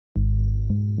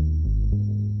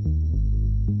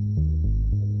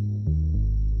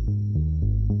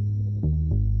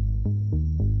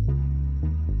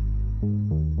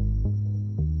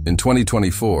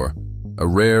2024, a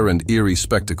rare and eerie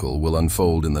spectacle will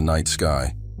unfold in the night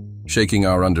sky, shaking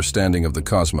our understanding of the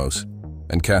cosmos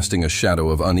and casting a shadow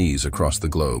of unease across the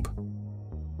globe.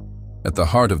 At the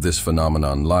heart of this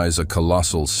phenomenon lies a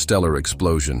colossal stellar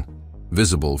explosion,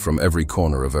 visible from every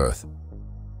corner of Earth.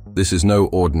 This is no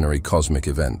ordinary cosmic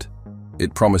event.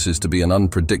 It promises to be an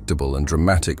unpredictable and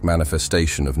dramatic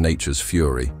manifestation of nature's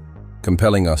fury,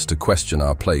 compelling us to question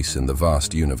our place in the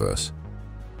vast universe.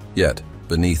 Yet,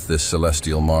 beneath this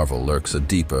celestial marvel lurks a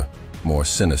deeper, more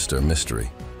sinister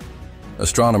mystery.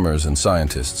 Astronomers and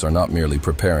scientists are not merely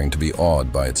preparing to be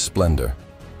awed by its splendor.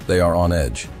 They are on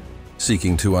edge,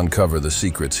 seeking to uncover the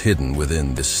secrets hidden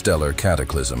within this stellar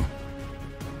cataclysm.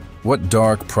 What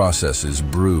dark processes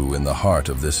brew in the heart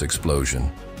of this explosion?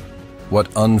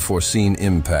 What unforeseen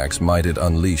impacts might it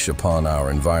unleash upon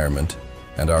our environment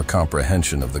and our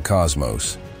comprehension of the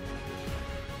cosmos?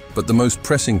 But the most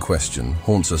pressing question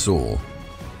haunts us all.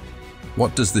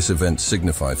 What does this event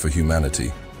signify for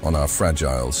humanity on our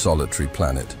fragile, solitary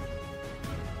planet?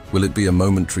 Will it be a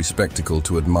momentary spectacle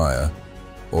to admire,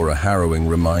 or a harrowing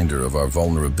reminder of our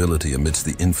vulnerability amidst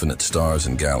the infinite stars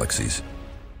and galaxies?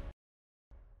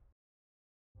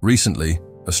 Recently,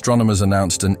 astronomers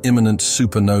announced an imminent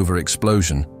supernova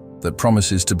explosion that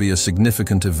promises to be a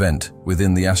significant event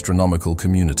within the astronomical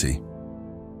community.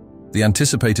 The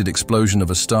anticipated explosion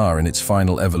of a star in its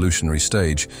final evolutionary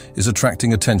stage is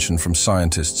attracting attention from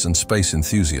scientists and space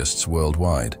enthusiasts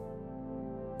worldwide.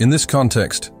 In this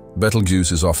context,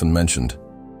 Betelgeuse is often mentioned,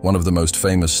 one of the most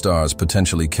famous stars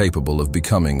potentially capable of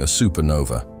becoming a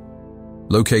supernova.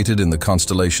 Located in the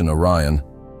constellation Orion,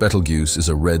 Betelgeuse is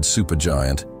a red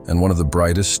supergiant and one of the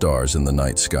brightest stars in the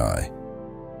night sky.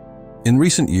 In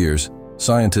recent years,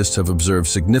 scientists have observed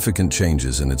significant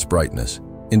changes in its brightness,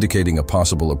 indicating a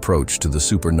possible approach to the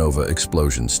supernova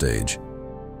explosion stage.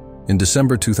 In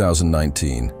December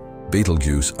 2019,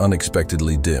 Betelgeuse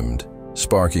unexpectedly dimmed,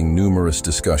 sparking numerous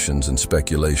discussions and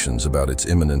speculations about its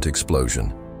imminent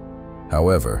explosion.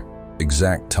 However,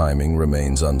 exact timing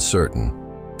remains uncertain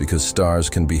because stars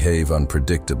can behave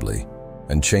unpredictably,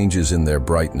 and changes in their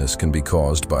brightness can be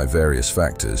caused by various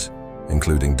factors,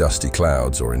 including dusty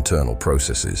clouds or internal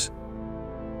processes.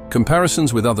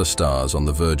 Comparisons with other stars on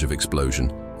the verge of explosion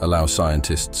allow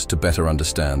scientists to better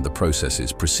understand the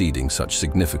processes preceding such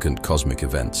significant cosmic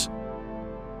events.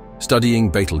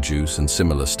 Studying Betelgeuse and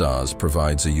similar stars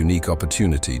provides a unique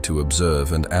opportunity to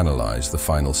observe and analyze the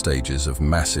final stages of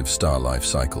massive star life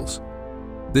cycles.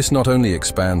 This not only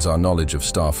expands our knowledge of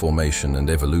star formation and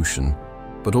evolution,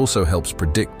 but also helps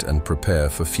predict and prepare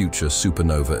for future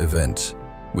supernova events,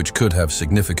 which could have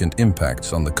significant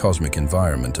impacts on the cosmic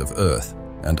environment of Earth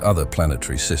and other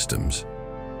planetary systems.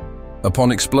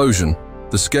 Upon explosion,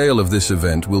 the scale of this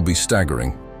event will be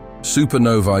staggering.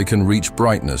 Supernovae can reach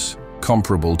brightness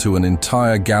comparable to an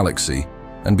entire galaxy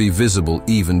and be visible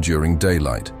even during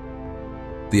daylight.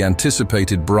 The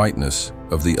anticipated brightness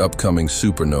of the upcoming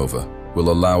supernova will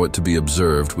allow it to be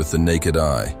observed with the naked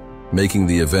eye, making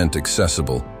the event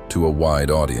accessible to a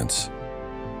wide audience.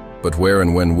 But where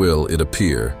and when will it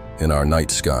appear in our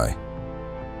night sky?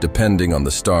 Depending on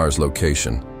the star's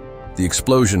location, the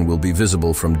explosion will be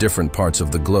visible from different parts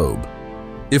of the globe.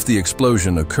 If the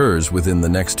explosion occurs within the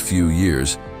next few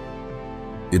years,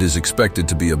 it is expected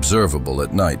to be observable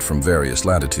at night from various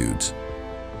latitudes.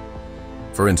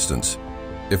 For instance,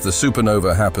 if the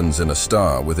supernova happens in a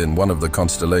star within one of the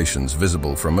constellations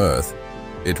visible from Earth,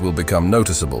 it will become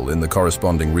noticeable in the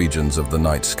corresponding regions of the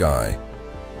night sky.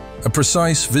 A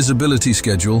precise visibility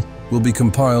schedule will be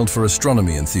compiled for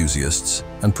astronomy enthusiasts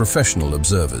and professional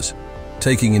observers,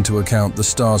 taking into account the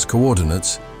star's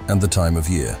coordinates and the time of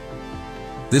year.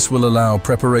 This will allow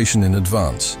preparation in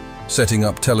advance, setting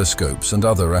up telescopes and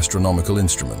other astronomical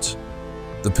instruments.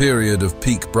 The period of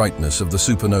peak brightness of the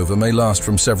supernova may last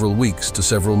from several weeks to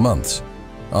several months,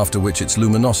 after which its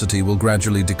luminosity will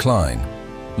gradually decline,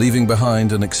 leaving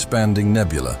behind an expanding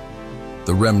nebula,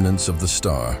 the remnants of the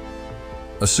star.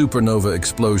 A supernova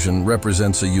explosion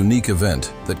represents a unique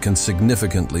event that can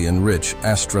significantly enrich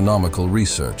astronomical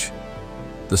research.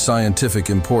 The scientific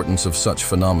importance of such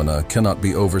phenomena cannot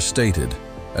be overstated,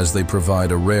 as they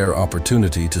provide a rare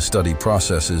opportunity to study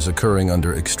processes occurring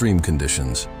under extreme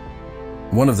conditions.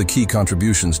 One of the key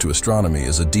contributions to astronomy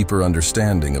is a deeper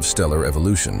understanding of stellar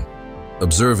evolution.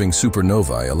 Observing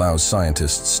supernovae allows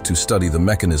scientists to study the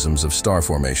mechanisms of star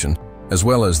formation, as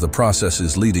well as the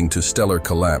processes leading to stellar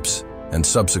collapse and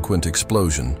subsequent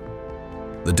explosion.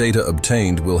 The data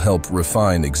obtained will help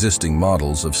refine existing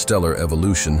models of stellar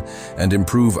evolution and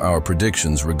improve our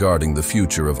predictions regarding the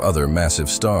future of other massive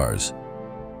stars.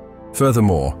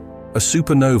 Furthermore, A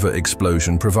supernova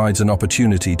explosion provides an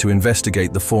opportunity to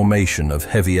investigate the formation of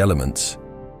heavy elements.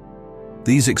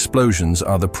 These explosions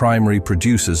are the primary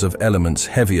producers of elements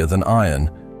heavier than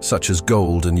iron, such as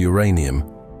gold and uranium,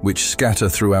 which scatter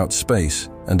throughout space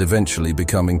and eventually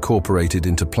become incorporated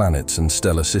into planets and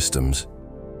stellar systems.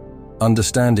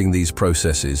 Understanding these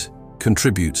processes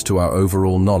contributes to our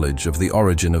overall knowledge of the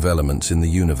origin of elements in the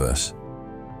universe.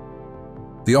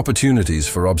 The opportunities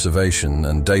for observation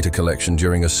and data collection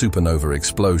during a supernova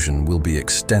explosion will be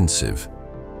extensive.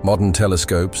 Modern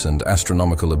telescopes and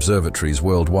astronomical observatories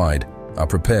worldwide are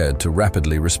prepared to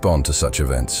rapidly respond to such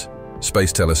events.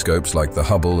 Space telescopes like the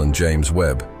Hubble and James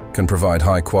Webb can provide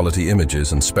high-quality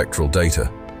images and spectral data,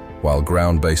 while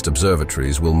ground-based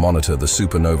observatories will monitor the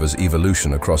supernova's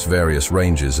evolution across various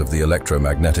ranges of the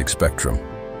electromagnetic spectrum,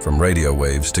 from radio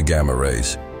waves to gamma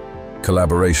rays.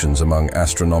 Collaborations among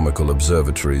astronomical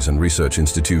observatories and research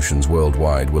institutions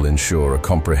worldwide will ensure a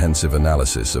comprehensive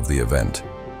analysis of the event.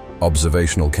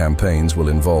 Observational campaigns will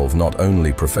involve not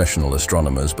only professional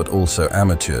astronomers but also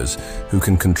amateurs who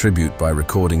can contribute by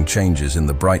recording changes in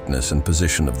the brightness and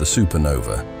position of the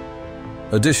supernova.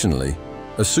 Additionally,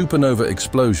 a supernova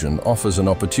explosion offers an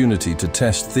opportunity to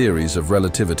test theories of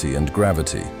relativity and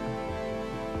gravity.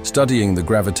 Studying the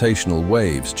gravitational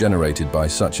waves generated by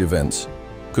such events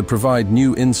could provide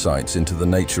new insights into the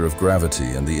nature of gravity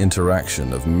and the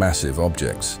interaction of massive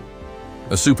objects.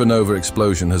 A supernova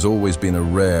explosion has always been a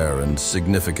rare and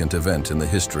significant event in the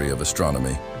history of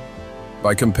astronomy.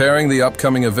 By comparing the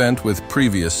upcoming event with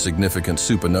previous significant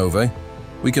supernovae,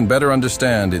 we can better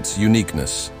understand its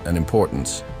uniqueness and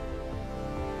importance.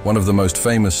 One of the most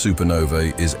famous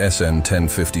supernovae is SN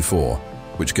 1054,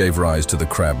 which gave rise to the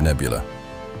Crab Nebula.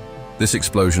 This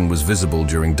explosion was visible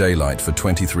during daylight for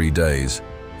 23 days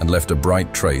and left a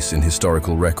bright trace in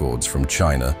historical records from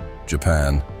China,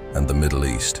 Japan, and the Middle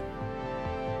East.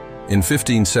 In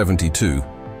 1572,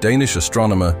 Danish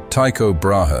astronomer Tycho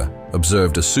Brahe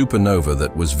observed a supernova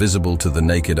that was visible to the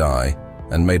naked eye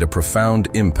and made a profound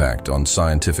impact on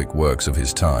scientific works of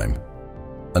his time.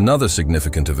 Another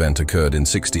significant event occurred in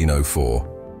 1604,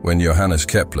 when Johannes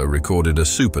Kepler recorded a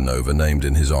supernova named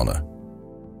in his honor.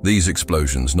 These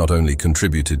explosions not only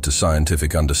contributed to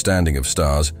scientific understanding of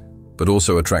stars, but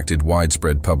also attracted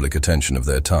widespread public attention of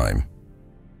their time.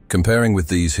 Comparing with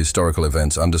these historical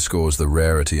events underscores the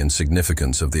rarity and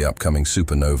significance of the upcoming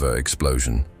supernova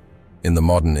explosion. In the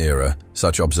modern era,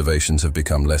 such observations have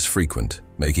become less frequent,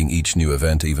 making each new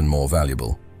event even more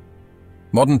valuable.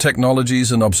 Modern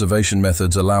technologies and observation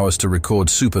methods allow us to record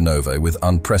supernovae with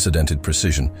unprecedented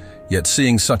precision, yet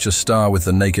seeing such a star with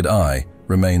the naked eye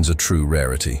remains a true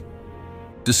rarity.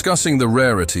 Discussing the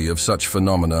rarity of such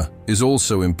phenomena is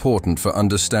also important for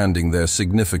understanding their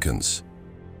significance.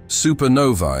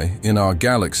 Supernovae in our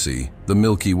galaxy, the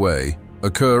Milky Way,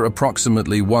 occur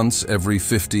approximately once every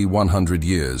 50–100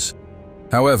 years.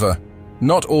 However,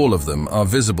 not all of them are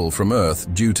visible from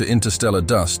Earth due to interstellar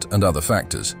dust and other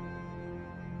factors.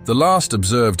 The last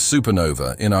observed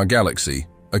supernova in our galaxy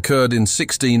occurred in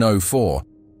 1604,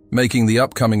 making the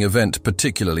upcoming event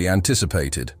particularly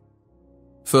anticipated.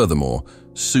 Furthermore,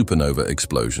 supernova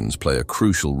explosions play a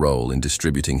crucial role in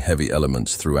distributing heavy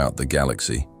elements throughout the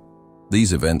galaxy.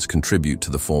 These events contribute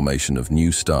to the formation of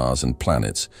new stars and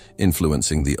planets,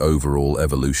 influencing the overall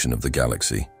evolution of the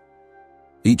galaxy.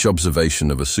 Each observation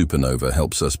of a supernova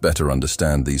helps us better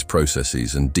understand these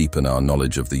processes and deepen our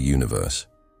knowledge of the universe.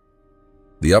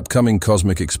 The upcoming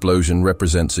cosmic explosion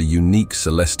represents a unique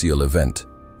celestial event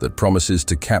that promises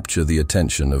to capture the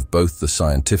attention of both the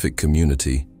scientific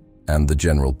community and the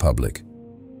general public.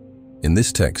 In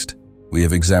this text, we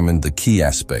have examined the key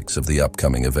aspects of the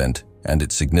upcoming event and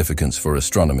its significance for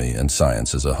astronomy and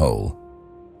science as a whole.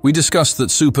 We discussed that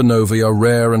supernovae are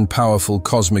rare and powerful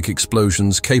cosmic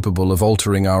explosions capable of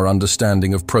altering our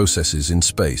understanding of processes in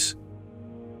space.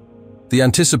 The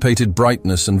anticipated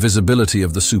brightness and visibility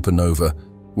of the supernova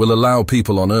will allow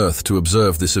people on Earth to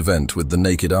observe this event with the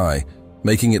naked eye,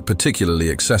 making it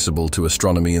particularly accessible to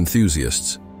astronomy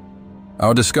enthusiasts.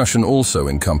 Our discussion also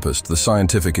encompassed the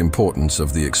scientific importance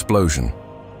of the explosion.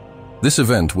 This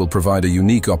event will provide a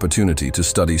unique opportunity to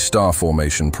study star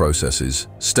formation processes,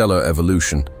 stellar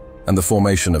evolution, and the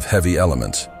formation of heavy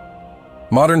elements.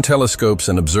 Modern telescopes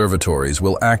and observatories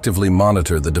will actively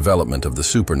monitor the development of the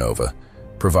supernova,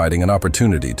 providing an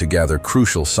opportunity to gather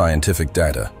crucial scientific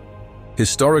data.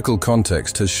 Historical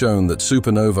context has shown that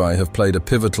supernovae have played a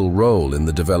pivotal role in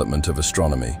the development of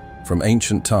astronomy, from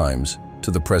ancient times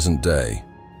to the present day.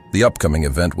 The upcoming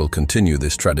event will continue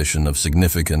this tradition of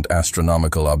significant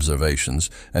astronomical observations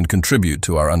and contribute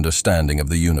to our understanding of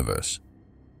the universe.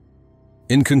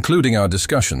 In concluding our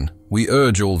discussion, we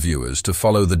urge all viewers to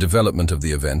follow the development of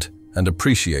the event and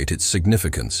appreciate its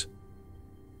significance.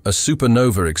 A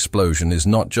supernova explosion is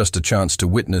not just a chance to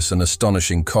witness an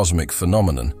astonishing cosmic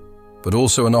phenomenon, but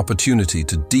also an opportunity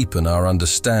to deepen our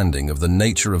understanding of the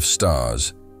nature of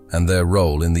stars and their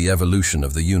role in the evolution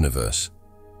of the universe.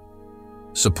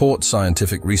 Support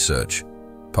scientific research,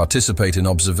 participate in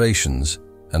observations,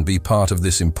 and be part of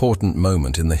this important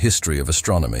moment in the history of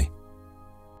astronomy.